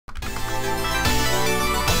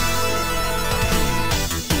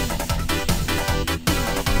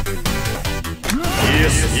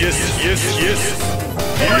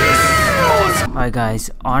Alright guys,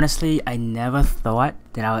 honestly I never thought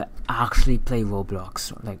that I would actually play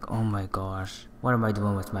Roblox. Like, oh my gosh, what am I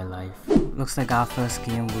doing with my life? Looks like our first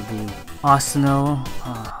game will be Arsenal.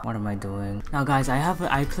 What am I doing? Now guys,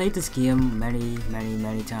 I played this game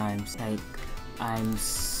many times. Like, I'm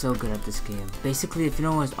so good at this game. Basically, if you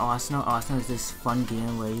know what's Arsenal is this fun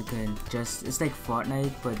game where you can just, it's like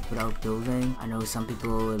Fortnite but without building. I know some people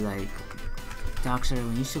were like, Darkshire,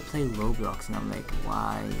 when you should play Roblox, and I'm like,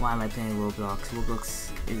 why am I playing Roblox? Roblox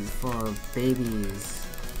is for babies.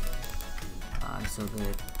 I'm so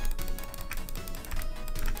good.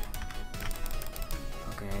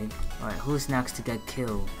 Okay, alright, who's next to get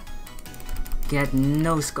killed? Get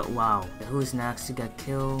no score. Wow, who's next to get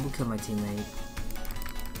killed? Who killed my teammate?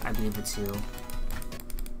 I believe it's you.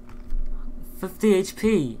 50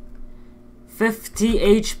 HP. 50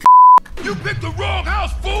 HP. You picked the wrong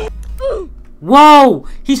house, fool! Whoa!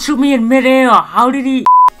 He shoot me in midair! How did he?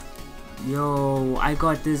 Yo, I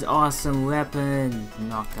got this awesome weapon.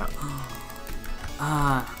 Knocked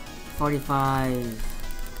out. 45.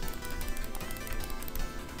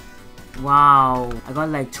 Wow, I got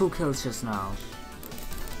like 2 kills just now.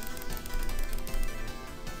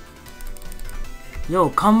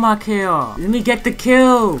 Yo, come back here. Let me get the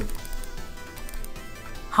kill.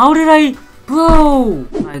 How did I? Bro!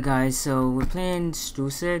 Alright guys, so we're playing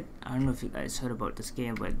Strucid. I don't know if you guys heard about this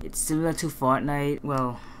game, but it's similar to Fortnite.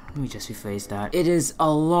 Well, let me just rephrase that. It is a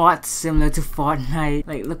lot similar to Fortnite.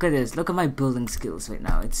 Like, look at this. Look at my building skills right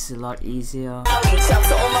now. It's a lot easier. Oh my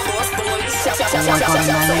god, a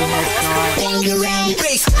 90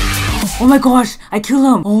 headshot. Oh my gosh, I killed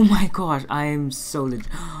him. Oh my gosh, I am so legit.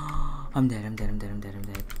 I'm dead.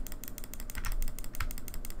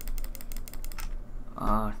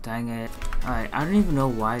 Oh, dang it. Alright, I don't even know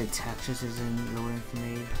why the textures isn't loading for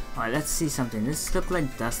me. Alright, let's see something. This looks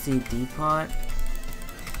like Dusty Depot.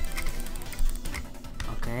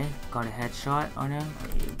 Okay, got a headshot on him.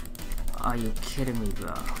 Are you kidding me, bro?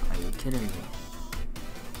 Are you kidding me?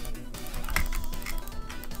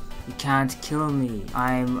 You can't kill me.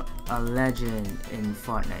 I'm a legend in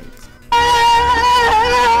Fortnite.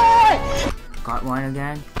 Got one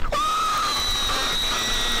again.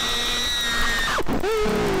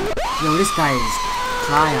 Yo, this guy is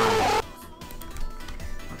tryhard.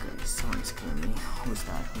 Okay, someone's killing me. Who's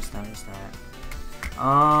that?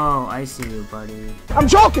 Oh, I see you, buddy. I'm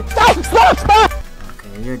joking! Stop!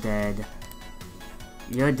 Okay, you're dead.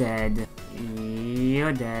 You're dead.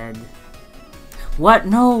 What?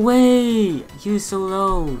 No way! He was so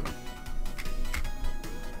low.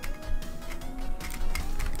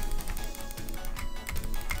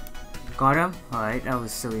 Got him? Alright, that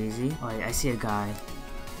was so easy. Alright, I see a guy.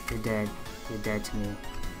 You're dead. You're dead to me.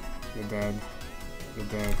 You're dead.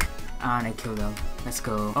 And I killed him. Let's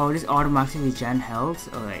go. Oh, this automatically regen health?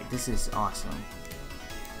 Alright, this is awesome.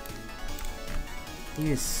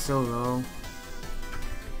 He is so low.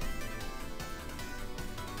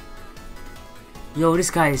 Yo,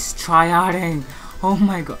 this guy is tryharding. Oh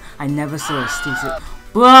my god. I never saw a stupid.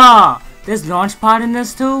 Bruh! There's launch pad in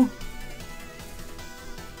this too?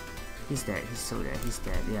 He's dead. He's so dead. He's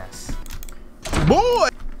dead. Yes. Boy!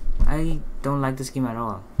 I don't like this game at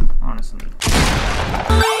all, honestly.